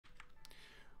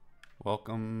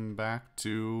Welcome back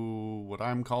to what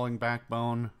I'm calling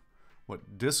Backbone.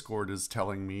 What Discord is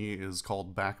telling me is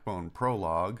called Backbone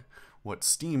Prologue. What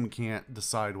Steam can't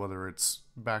decide whether it's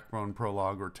Backbone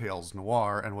Prologue or Tales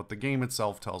Noir, and what the game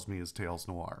itself tells me is Tales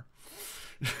Noir.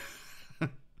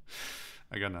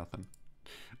 I got nothing.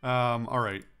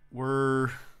 Alright.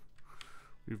 We've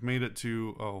made it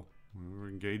to... Oh, we're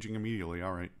engaging immediately.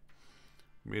 Alright.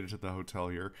 Made it to the hotel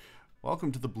here.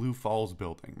 Welcome to the Blue Falls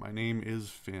building. My name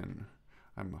is Finn.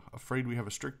 I'm afraid we have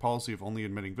a strict policy of only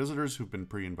admitting visitors who've been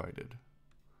pre-invited.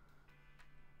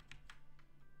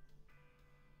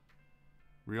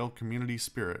 Real community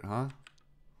spirit, huh?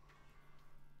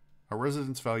 Our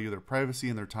residents value their privacy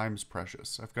and their time is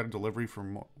precious. I've got a delivery for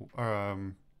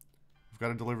one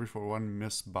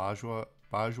Miss Bajwa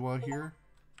here.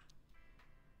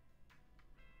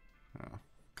 Oh,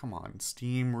 come on,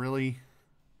 Steam, really?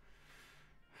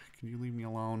 Can you leave me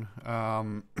alone?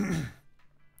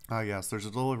 Yes, there's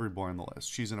a delivery boy on the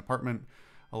list. She's in apartment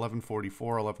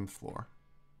 1144, 11th floor.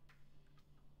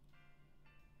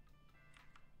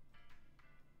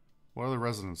 What are the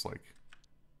residents like?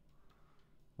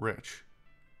 Rich.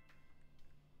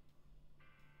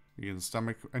 You can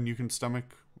stomach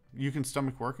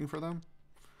working for them?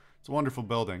 It's a wonderful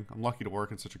building. I'm lucky to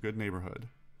work in such a good neighborhood.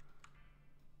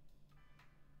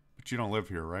 But you don't live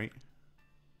here, right?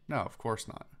 No, of course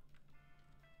not.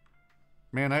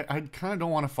 Man, I kind of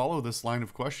don't want to follow this line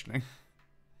of questioning.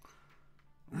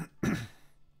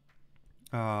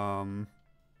 Doesn't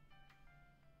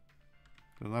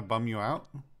that bum you out?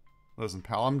 Listen,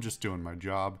 pal, I'm just doing my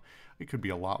job. It could be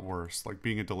a lot worse, like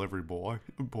being a delivery boy.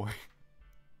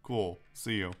 Cool.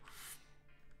 See you.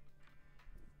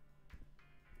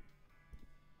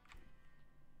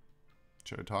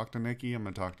 Should I talk to Nikki? I'm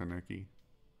gonna talk to Nikki.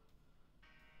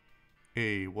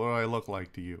 Hey, what do I look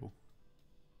like to you?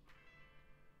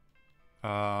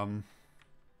 I'm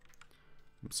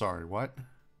sorry, what?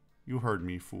 You heard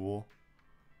me, fool.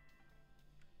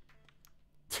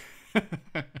 You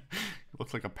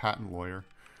look like a patent lawyer.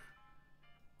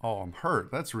 Oh, I'm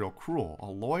hurt. That's real cruel. A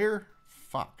lawyer?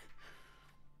 Fuck.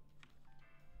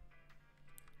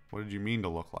 What did you mean to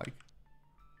look like?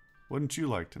 Wouldn't you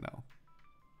like to know?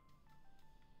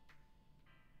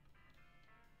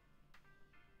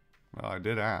 Well, I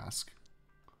did ask.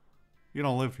 You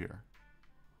don't live here.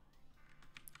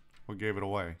 What gave it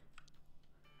away?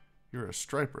 You're a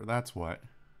striper, that's what.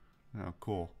 Oh,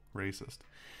 cool. Racist.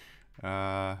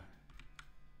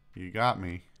 You got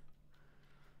me.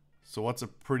 So what's a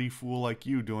pretty fool like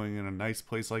you doing in a nice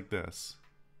place like this?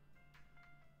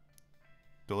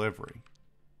 Delivery.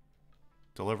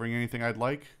 Delivering anything I'd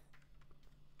like?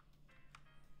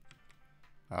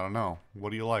 I don't know. What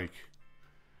do you like?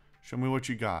 Show me what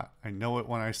you got. I know it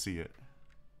when I see it.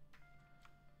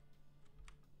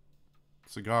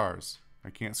 Cigars. I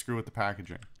can't screw with the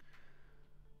packaging.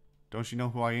 Don't you know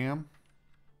who I am?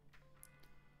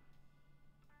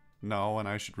 No, and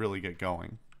I should really get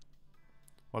going.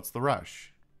 What's the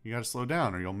rush? You gotta slow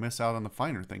down or you'll miss out on the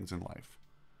finer things in life.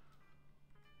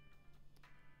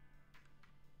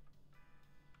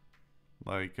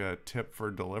 Like a tip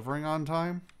for delivering on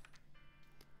time?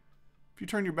 If you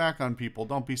turn your back on people,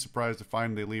 don't be surprised to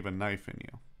find they leave a knife in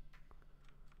you.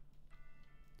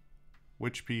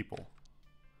 Which people?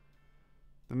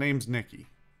 The name's Nikki.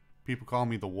 People call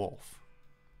me the Wolf.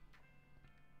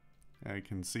 I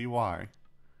can see why.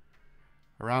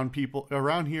 Around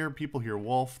here, people hear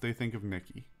Wolf, they think of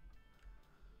Nikki.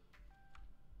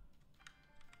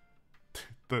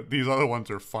 These other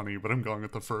ones are funny, but I'm going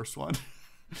with the first one.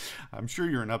 I'm sure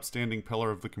you're an upstanding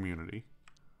pillar of the community.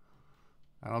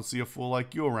 I don't see a fool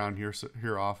like you around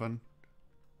here often.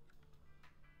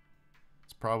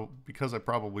 It's probably because I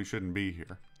probably shouldn't be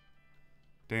here.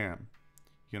 Damn.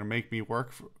 You gonna make me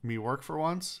work for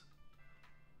once?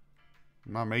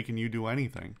 I'm not making you do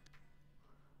anything.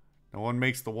 No one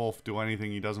makes the wolf do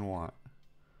anything he doesn't want.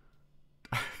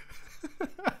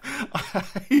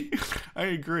 I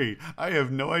agree. I have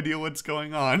no idea what's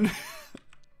going on.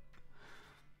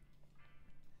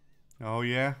 Oh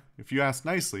yeah? If you ask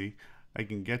nicely, I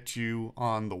can get you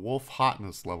on the wolf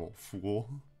hotness level, fool.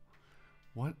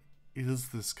 What is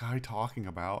this guy talking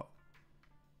about?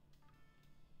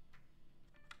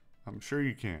 I'm sure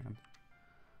you can.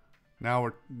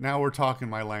 Now we're talking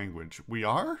my language. We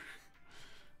are?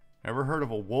 Ever heard of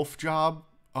a wolf job?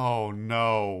 Oh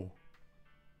no.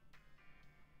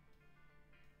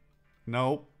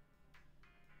 Nope.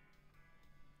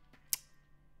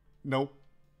 Nope.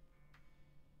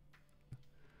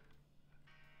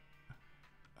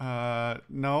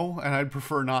 No, and I'd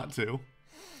prefer not to.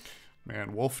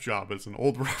 Man, wolf job is an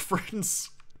old reference.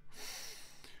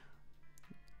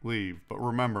 leave, but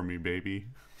remember me, baby.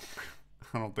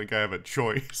 I don't think I have a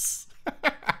choice.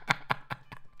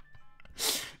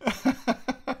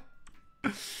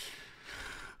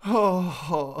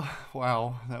 Oh,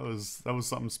 wow. That was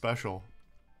something special.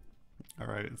 All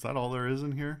right, is that all there is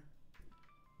in here?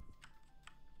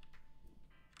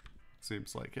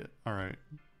 Seems like it. All right.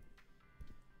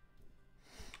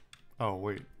 Oh,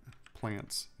 wait.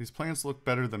 Plants. These plants look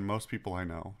better than most people I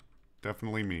know.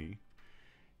 Definitely me.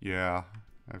 Yeah,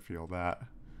 I feel that.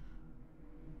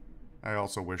 I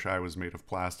also wish I was made of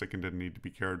plastic and didn't need to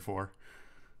be cared for.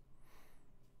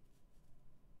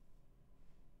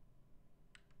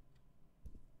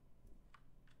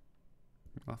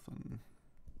 Nothing.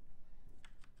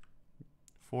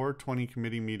 4:20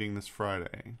 committee meeting this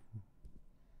Friday.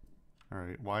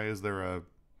 Alright, why is there a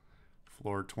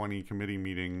floor 20 committee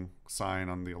meeting sign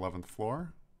on the 11th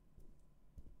floor?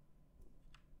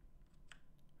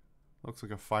 Looks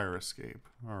like a fire escape.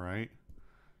 Alright.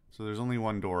 So there's only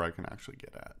one door I can actually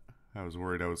get at. I was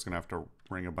worried I was going to have to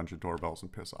ring a bunch of doorbells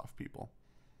and piss off people.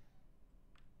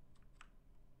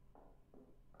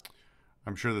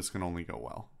 I'm sure this can only go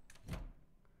well.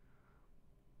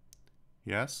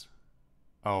 Yes?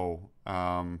 Oh,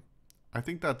 I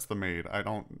think that's the maid. I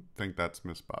don't think that's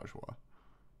Miss Bajwa.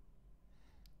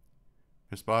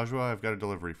 Miss Bajwa, I've got a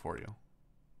delivery for you.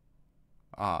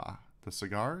 Ah, the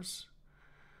cigars?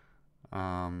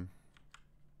 I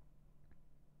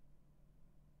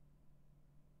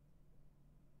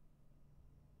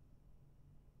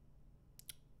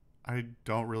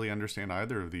don't really understand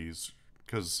either of these,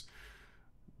 because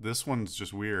this one's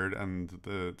just weird, and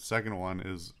the second one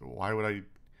is, why would I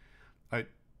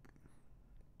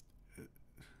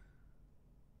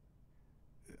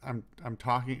I'm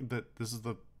talking that this is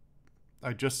the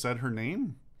I just said her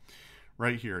name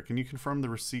right here. Can you confirm the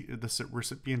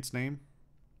recipient's name?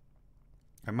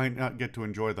 I might not get to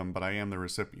enjoy them, but I am the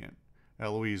recipient.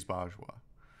 Eloise Bajwa.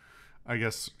 I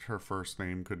guess her first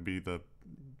name could be the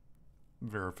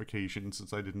verification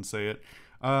since I didn't say it.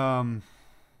 Oh.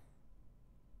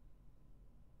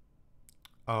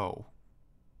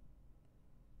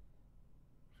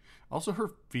 Also,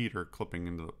 her feet are clipping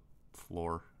into the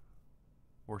floor.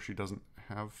 Or she doesn't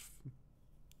have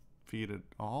feet at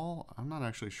all? I'm not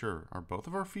actually sure. Are both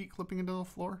of our feet clipping into the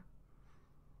floor?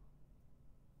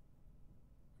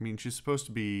 I mean, she's supposed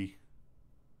to be...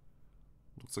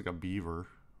 looks like a beaver,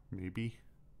 maybe.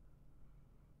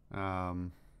 I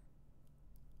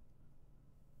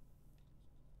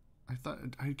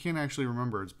can't actually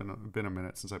remember. It's been a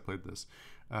minute since I played this.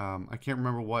 I can't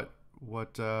remember what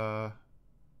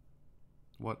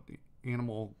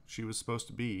animal she was supposed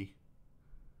to be.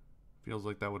 Feels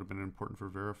like that would have been important for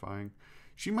verifying.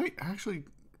 She might actually...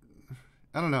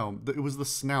 I don't know. It was the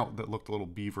snout that looked a little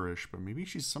beaverish, but maybe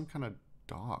she's some kind of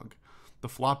dog. The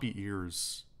floppy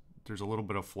ears. There's a little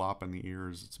bit of flop in the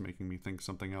ears. It's making me think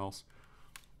something else.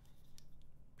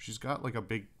 She's got like a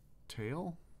big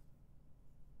tail,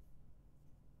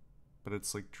 but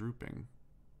it's like drooping.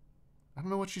 I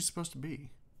don't know what she's supposed to be.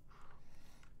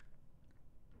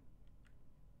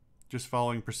 Just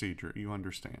following procedure. You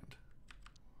understand.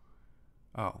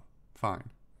 Oh, fine.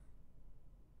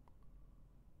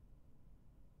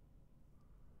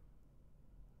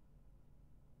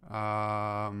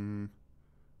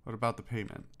 What about the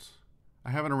payment?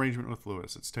 I have an arrangement with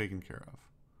Lewis. It's taken care of.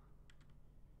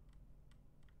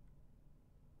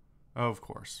 Oh, of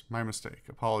course. My mistake.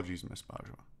 Apologies, Miss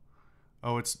Bajwa.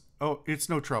 It's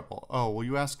no trouble. Oh, will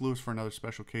you ask Lewis for another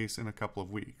special case in a couple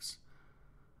of weeks?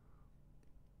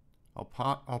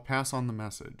 I'll pass on the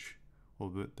message.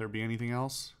 Will there be anything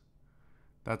else?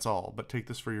 That's all, but take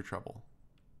this for your trouble.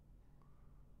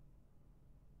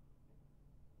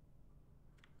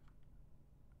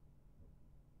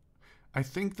 I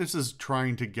think this is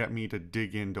trying to get me to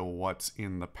dig into what's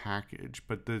in the package,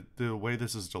 but the way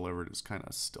this is delivered is kind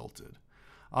of stilted.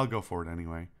 I'll go for it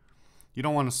anyway. You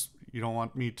don't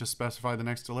want me to specify the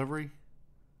next delivery?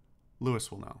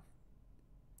 Lewis will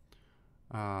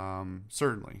know.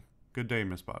 Certainly. Good day,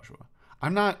 Miss Bajwa.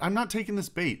 I'm not taking this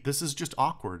bait. This is just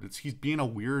awkward. He's being a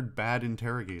weird, bad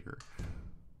interrogator.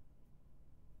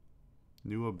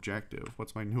 New objective.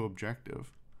 What's my new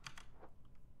objective?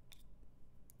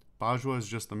 Bajwa is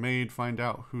just the maid. Find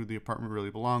out who the apartment really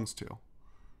belongs to.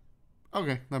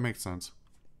 Okay, that makes sense.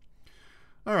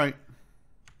 All right.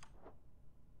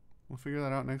 We'll figure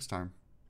that out next time.